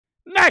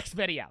Next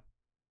video.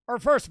 Or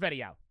first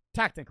video,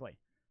 technically.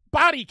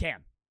 Body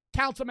cam.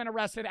 Councilman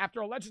arrested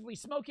after allegedly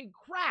smoking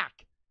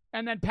crack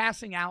and then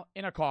passing out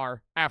in a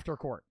car after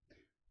court.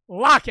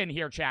 Lock in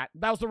here, chat.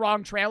 That was the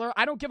wrong trailer.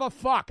 I don't give a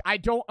fuck. I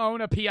don't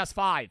own a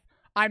PS5.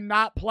 I'm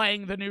not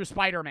playing the new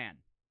Spider-Man.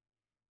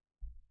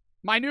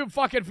 My new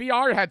fucking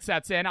VR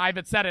headset's in. I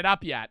haven't set it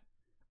up yet.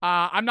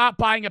 I'm not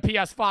buying a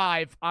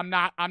PS5. I'm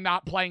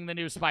not playing the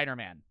new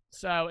Spider-Man.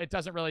 So it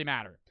doesn't really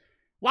matter.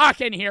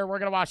 Lock in here. We're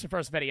going to watch the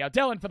first video.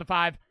 Dylan for the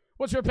 5.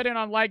 What's your opinion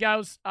on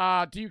Legos?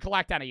 Do you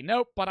collect any?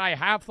 Nope, but I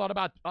have thought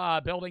about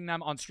building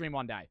them on stream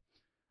one day.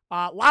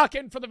 Lock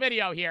in for the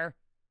video here.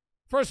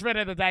 First vid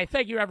of the day.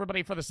 Thank you,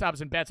 everybody, for the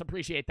subs and bits.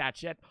 Appreciate that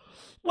shit.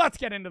 Let's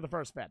get into the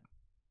first vid.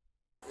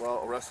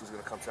 Well, a rescue's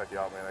going to come check you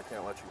out, man. I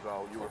can't let you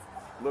go. You were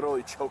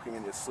literally choking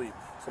in your sleep.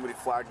 Somebody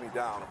flagged me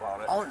down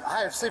about it. Oh,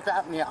 I have sleep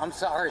apnea. I'm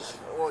sorry.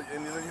 Well,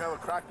 and then you have a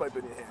crack pipe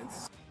in your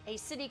hands. A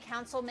city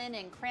councilman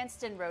in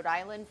Cranston, Rhode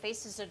Island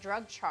faces a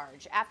drug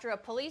charge after a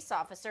police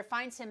officer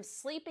finds him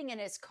sleeping in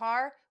his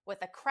car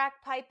with a crack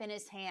pipe in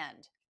his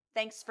hand.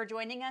 Thanks for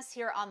joining us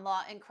here on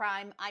Law and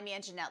Crime. I'm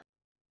Anjanette.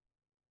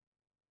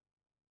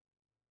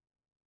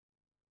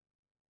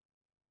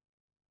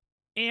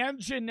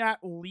 Anjanette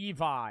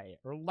Levi,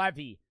 or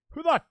Levy.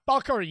 Who the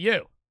fuck are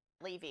you?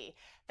 Levy.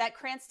 That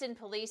Cranston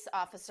police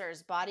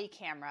officer's body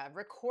camera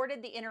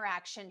recorded the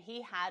interaction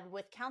he had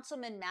with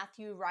Councilman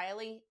Matthew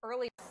Riley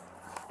early.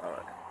 All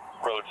right.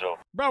 Rojo.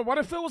 Bro, what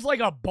if it was like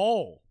a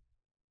bowl?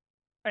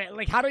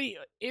 Like, how do you...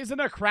 Isn't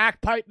a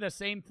crack pipe the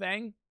same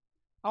thing?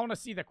 I want to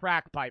see the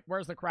crack pipe.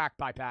 Where's the crack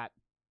pipe at?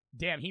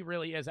 Damn, he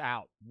really is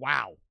out.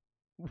 Wow.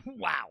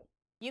 Wow.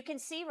 You can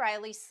see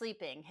Riley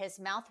sleeping, his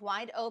mouth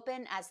wide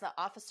open as the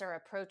officer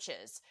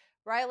approaches.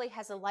 Riley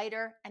has a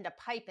lighter and a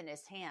pipe in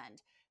his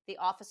hand. The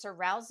officer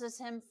rouses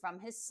him from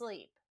his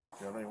sleep. Do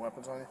you have any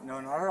weapons on you? No,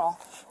 not at all.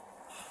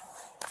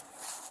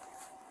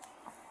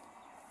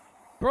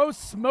 Bro,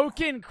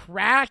 smoking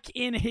crack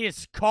in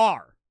his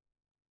car.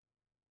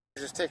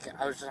 I was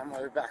just on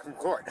my way back from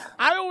court.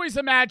 I always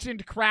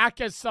imagined crack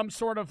as some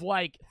sort of,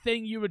 like,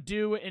 thing you would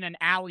do in an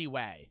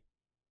alleyway.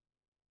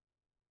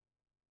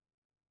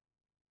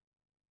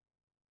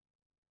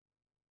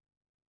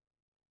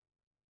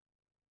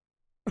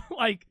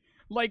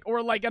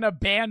 or like an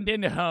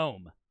abandoned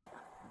home.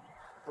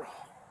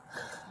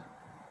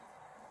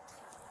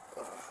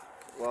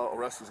 Well, a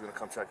rescue's going to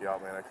come check you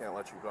out, man. I can't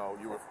let you go.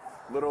 You were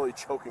literally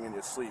choking in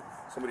your sleep.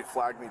 Somebody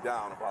flagged me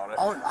down about it.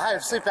 Oh, I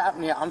have sleep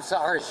apnea. I'm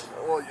sorry.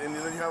 Well, and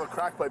then you have a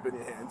crack pipe in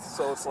your hands,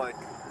 so it's like...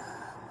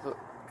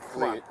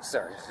 Wait,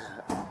 sorry.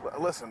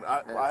 Listen,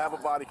 I have a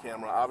body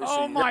camera, obviously.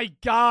 Oh my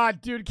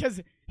god, dude,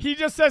 because he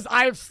just says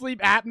I have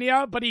sleep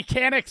apnea, but he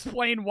can't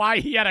explain why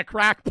he had a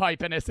crack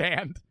pipe in his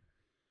hand.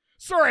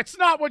 Sir, it's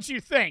not what you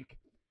think.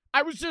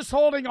 I was just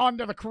holding on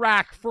to the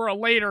crack for a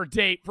later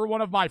date for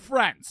one of my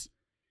friends.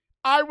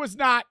 I was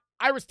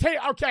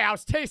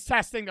taste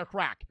testing the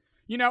crack.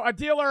 You know, a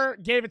dealer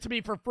gave it to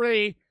me for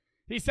free.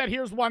 He said,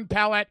 here's one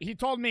pellet. He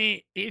told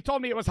me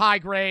it was high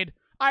grade.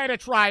 I had to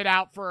try it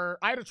out for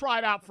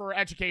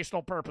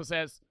educational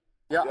purposes.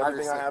 Yeah,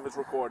 everything I have is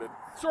recorded.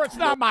 Sir, it's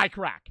not my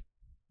crack.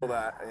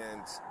 That,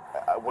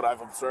 and what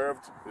I've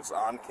observed is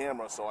on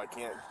camera, so I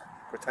can't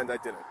pretend I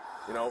didn't.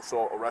 You know,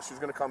 so a rescue's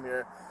going to come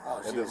here,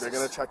 and they're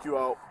going to check you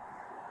out.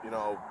 You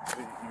know,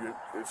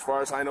 as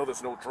far as I know,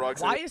 there's no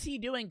drugs. Why is he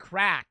doing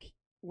crack,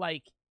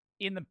 like,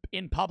 in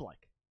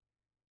public?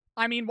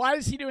 I mean, why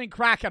is he doing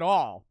crack at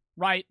all,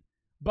 right?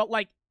 But,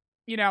 like,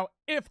 you know,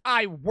 if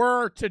I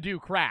were to do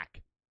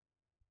crack,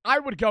 I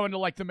would go into,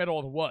 like, the middle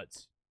of the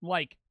woods.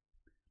 Like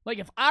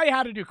if I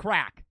had to do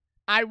crack,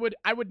 I would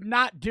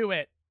not do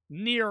it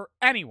near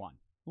anyone,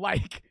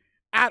 like,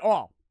 at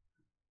all.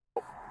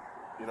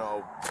 You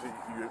know,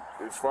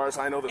 as far as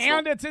I know, there's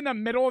it's in the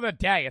middle of the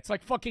day. It's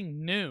like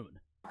fucking noon.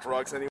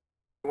 Drugs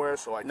anywhere,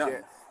 so I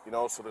can't, you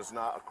know, so there's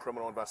not a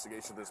criminal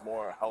investigation. There's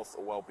more a health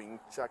or well-being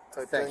check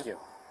type thing. Thank you.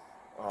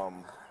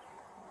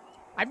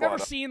 I've never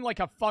seen, like,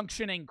 a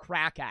functioning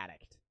crack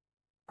addict.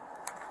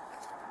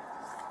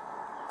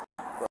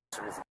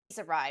 He's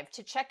arrived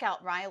to check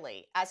out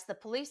Riley as the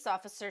police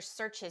officers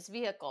search his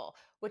vehicle,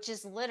 which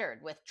is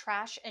littered with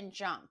trash and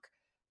junk.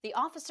 The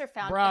officer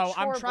found a chore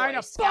I'm trying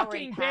to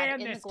fucking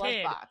ban in this the glove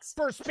kid box.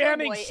 for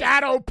spamming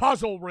Shadow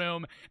Puzzle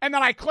Room, and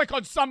then I click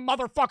on some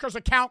motherfucker's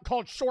account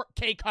called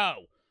Shortcake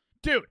Ho.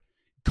 Dude,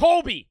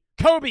 Kobe,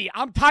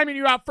 I'm timing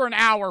you out for an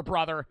hour,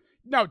 brother.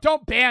 No,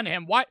 don't ban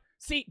him. What?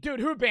 See, dude,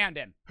 who banned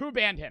him?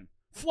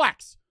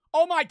 Flex.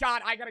 Oh my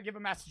god, I gotta give a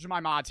message to my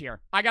mods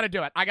here. I gotta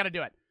do it.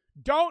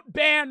 Don't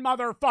ban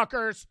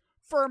motherfuckers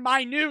for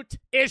minute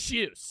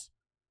issues.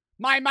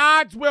 My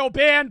mods will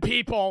ban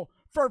people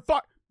for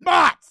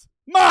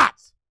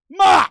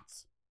Mods!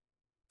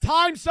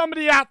 Time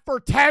somebody out for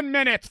 10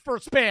 minutes for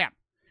spam.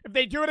 If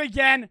they do it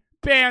again,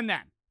 ban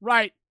them,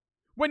 right?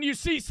 When you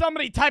see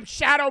somebody type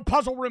Shadow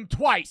Puzzle Room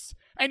twice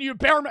and you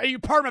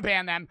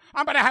permaban them,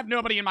 I'm gonna have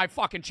nobody in my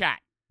fucking chat.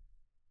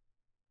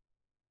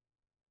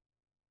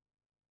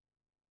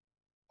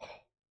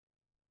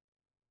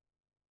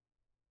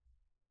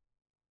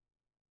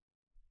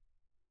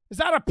 Is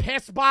that a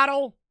piss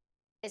bottle?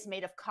 Is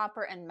made of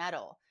copper and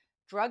metal.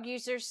 Drug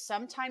users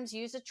sometimes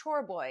use a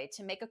chore boy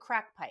to make a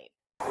crack pipe.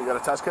 You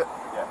got a test kit?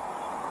 Yeah.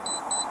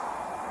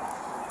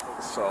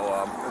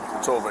 So,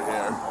 it's over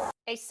here.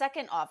 A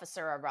second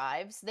officer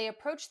arrives. They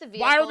approach the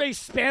vehicle. Why are they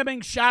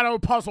spamming Shadow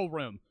Puzzle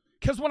Room?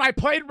 Because when I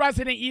played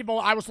Resident Evil,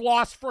 I was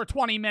lost for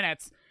 20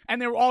 minutes,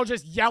 and they were all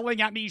just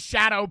yelling at me,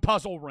 Shadow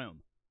Puzzle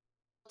Room.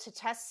 To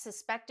test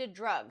suspected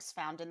drugs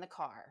found in the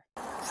car.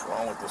 What's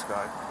wrong with this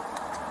guy?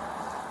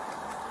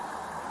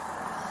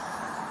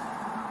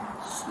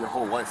 It's your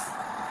whole life.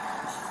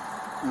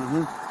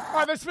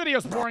 Oh, this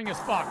video's boring as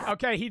fuck.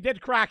 Okay, he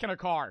did crack in a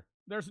car.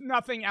 There's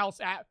nothing else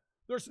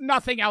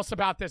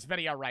about this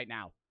video right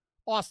now.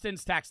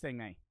 Austin's texting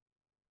me.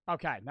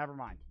 Okay, never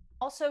mind.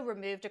 Also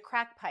removed a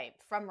crack pipe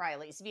from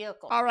Riley's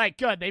vehicle. All right,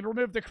 good. They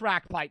removed the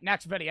crack pipe.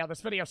 Next video.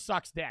 This video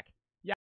sucks dick.